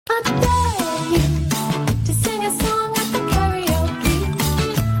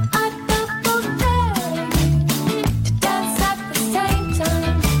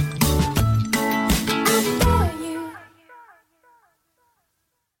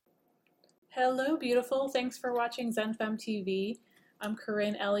Hello, beautiful. Thanks for watching ZenFemme TV. I'm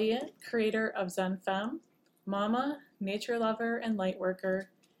Corinne Elliott, creator of ZenFemme, mama, nature lover, and light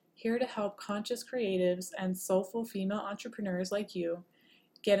worker, here to help conscious creatives and soulful female entrepreneurs like you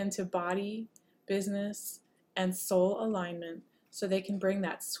get into body, business, and soul alignment so they can bring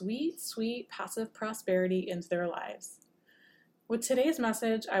that sweet, sweet passive prosperity into their lives. With today's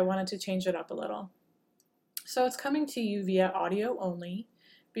message, I wanted to change it up a little. So it's coming to you via audio only,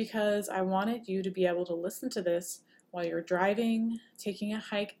 because I wanted you to be able to listen to this while you're driving, taking a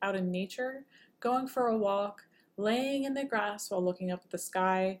hike out in nature, going for a walk, laying in the grass while looking up at the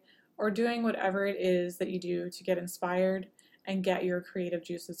sky, or doing whatever it is that you do to get inspired and get your creative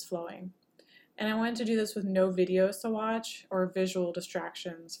juices flowing. And I wanted to do this with no videos to watch or visual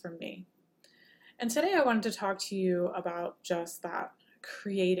distractions from me. And today I wanted to talk to you about just that,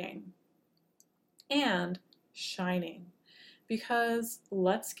 creating and shining. Because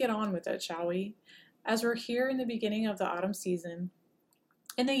let's get on with it, shall we? As we're here in the beginning of the autumn season,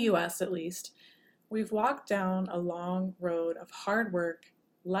 in the US at least, we've walked down a long road of hard work,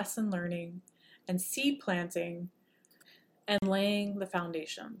 lesson learning, and seed planting, and laying the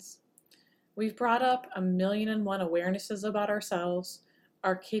foundations. We've brought up 1,000,001 awarenesses about ourselves,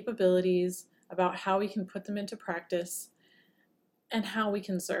 our capabilities, about how we can put them into practice, and how we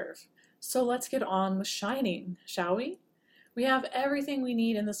can serve. So let's get on with shining, shall we? We have everything we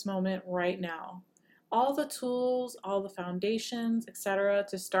need in this moment right now. All the tools, all the foundations, etc.,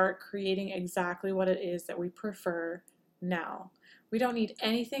 to start creating exactly what it is that we prefer now. We don't need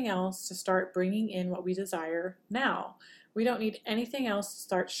anything else to start bringing in what we desire now. We don't need anything else to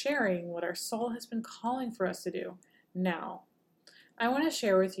start sharing what our soul has been calling for us to do now. I want to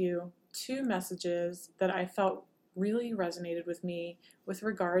share with you 2 messages that I felt really resonated with me with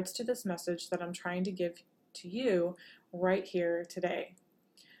regards to this message that I'm trying to give to you right here today.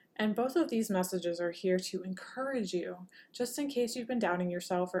 And both of these messages are here to encourage you, just in case you've been doubting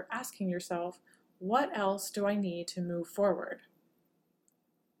yourself or asking yourself, what else do I need to move forward?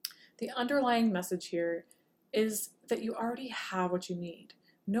 The underlying message here is that you already have what you need.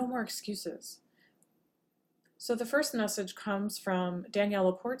 No more excuses. So the first message comes from Danielle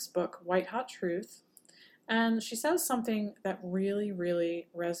LaPorte's book, White Hot Truth, and she says something that really, really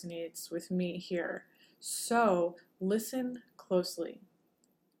resonates with me here. So listen closely.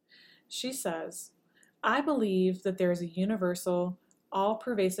 She says, I believe that there is a universal,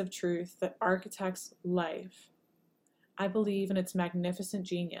 all-pervasive truth that architects life. I believe in its magnificent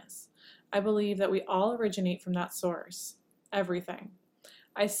genius. I believe that we all originate from that source, everything.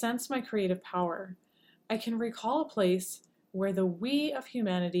 I sense my creative power. I can recall a place where the we of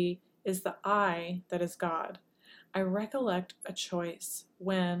humanity is the I that is God. I recollect a choice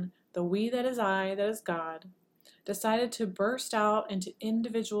when the we that is I, that is God, decided to burst out into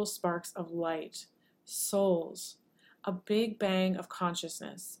individual sparks of light, souls, a big bang of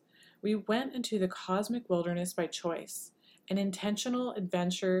consciousness. We went into the cosmic wilderness by choice, an intentional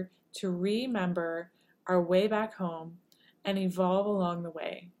adventure to remember our way back home and evolve along the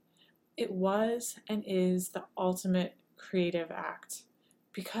way. It was and is the ultimate creative act,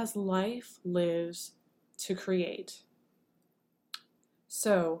 because life lives to create.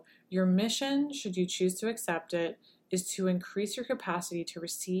 So, your mission, should you choose to accept it, is to increase your capacity to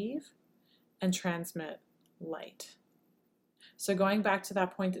receive and transmit light. So going back to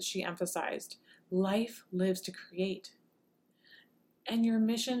that point that she emphasized, life lives to create. And your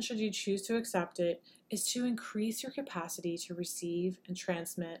mission, should you choose to accept it, is to increase your capacity to receive and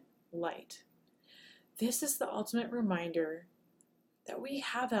transmit light. This is the ultimate reminder that we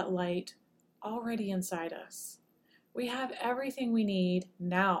have that light already inside us. We have everything we need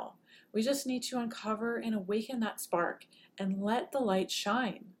now. We just need to uncover and awaken that spark and let the light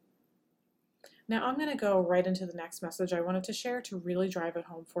shine. Now I'm going to go right into the next message I wanted to share to really drive it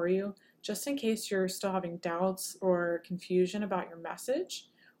home for you, just in case you're still having doubts or confusion about your message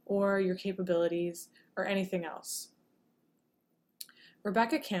or your capabilities or anything else.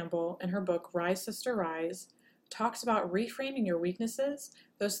 Rebecca Campbell, in her book Rise Sister Rise, talks about reframing your weaknesses,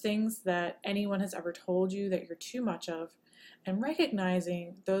 those things that anyone has ever told you that you're too much of, and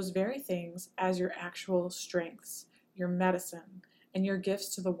recognizing those very things as your actual strengths, your medicine, and your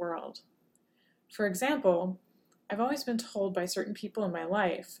gifts to the world. For example, I've always been told by certain people in my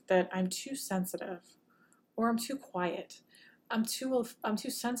life that I'm too sensitive, or I'm too quiet. I'm too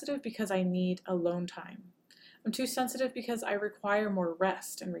sensitive because I need alone time. I'm too sensitive because I require more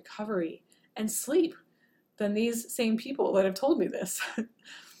rest and recovery and sleep than these same people that have told me this.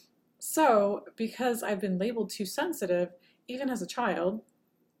 So, because I've been labeled too sensitive, even as a child,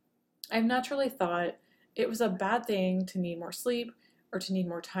 I've naturally thought it was a bad thing to need more sleep or to need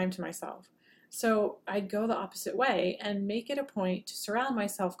more time to myself. So I'd go the opposite way and make it a point to surround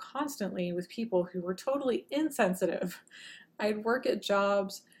myself constantly with people who were totally insensitive. I'd work at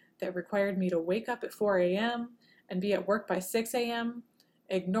jobs that required me to wake up at 4 a.m. and be at work by 6 a.m.,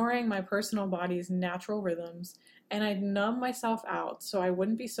 ignoring my personal body's natural rhythms, and I'd numb myself out so I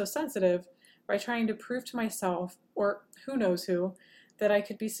wouldn't be so sensitive by trying to prove to myself, or who knows who, that I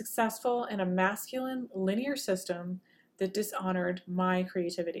could be successful in a masculine, linear system that dishonored my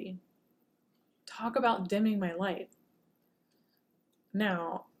creativity. Talk about dimming my light.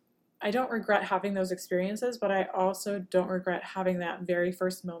 Now, I don't regret having those experiences, but I also don't regret having that very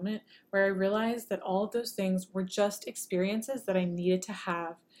first moment where I realized that all of those things were just experiences that I needed to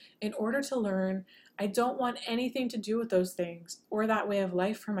have in order to learn I don't want anything to do with those things or that way of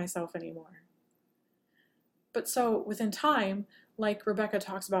life for myself anymore. But so within time, like Rebecca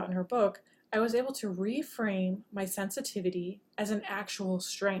talks about in her book, I was able to reframe my sensitivity as an actual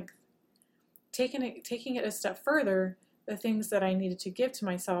strength. Taking it a step further, the things that I needed to give to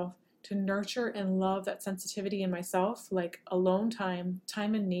myself to nurture and love that sensitivity in myself, like alone time,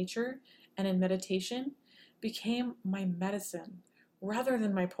 time in nature, and in meditation, became my medicine rather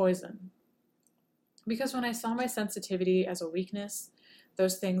than my poison. Because when I saw my sensitivity as a weakness,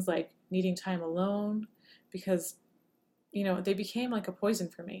 those things like needing time alone, because, they became like a poison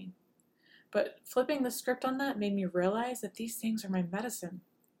for me. But flipping the script on that made me realize that these things are my medicine.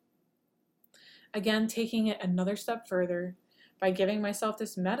 Again, taking it another step further, by giving myself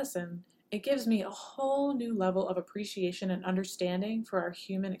this medicine, it gives me a whole new level of appreciation and understanding for our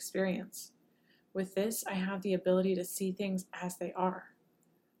human experience. With this, I have the ability to see things as they are,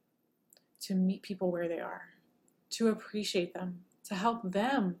 to meet people where they are, to appreciate them, to help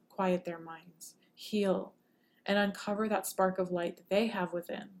them quiet their minds, heal, and uncover that spark of light that they have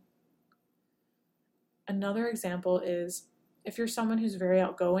within. Another example is if you're someone who's very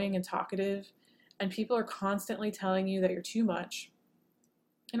outgoing and talkative, and people are constantly telling you that you're too much.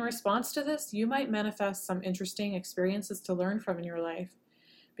 In response to this, you might manifest some interesting experiences to learn from in your life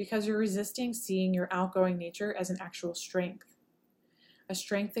because you're resisting seeing your outgoing nature as an actual strength, a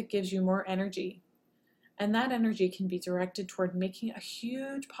strength that gives you more energy. And that energy can be directed toward making a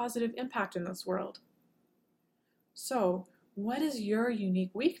huge positive impact in this world. So, what is your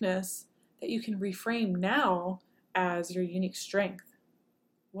unique weakness that you can reframe now as your unique strength?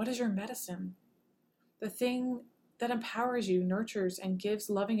 What is your medicine? The thing that empowers you, nurtures, and gives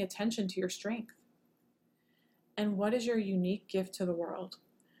loving attention to your strength. And what is your unique gift to the world?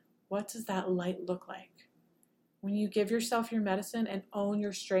 What does that light look like? When you give yourself your medicine and own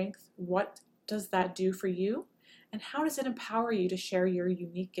your strength, what does that do for you? And how does it empower you to share your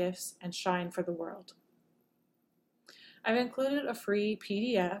unique gifts and shine for the world? I've included a free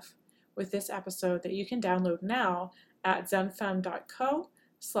PDF with this episode that you can download now at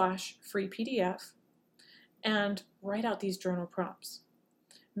zenfem.co/free PDF. And write out these journal prompts.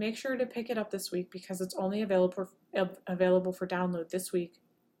 Make sure to pick it up this week because it's only available for download this week,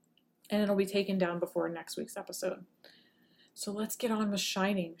 and it'll be taken down before next week's episode. So let's get on with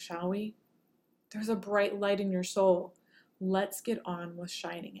shining, shall we? There's a bright light in your soul. Let's get on with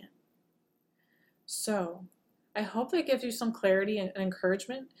shining it. So I hope that gives you some clarity and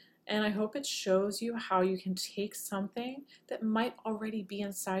encouragement, and I hope it shows you how you can take something that might already be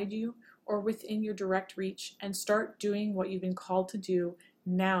inside you or within your direct reach and start doing what you've been called to do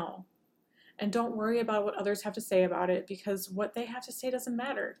now. And don't worry about what others have to say about it because what they have to say doesn't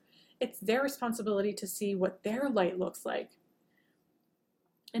matter. It's their responsibility to see what their light looks like.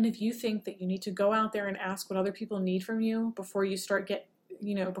 And if you think that you need to go out there and ask what other people need from you before you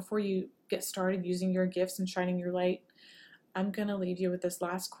get started using your gifts and shining your light, I'm going to leave you with this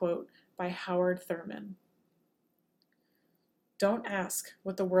last quote by Howard Thurman. Don't ask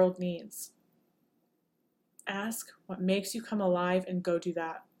what the world needs. Ask what makes you come alive and go do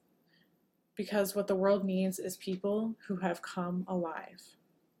that. Because what the world needs is people who have come alive.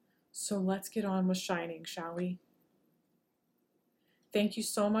 So let's get on with shining, shall we? Thank you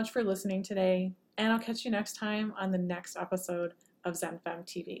so much for listening today, and I'll catch you next time on the next episode of ZenFem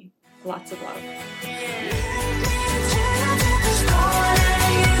TV. Lots of love.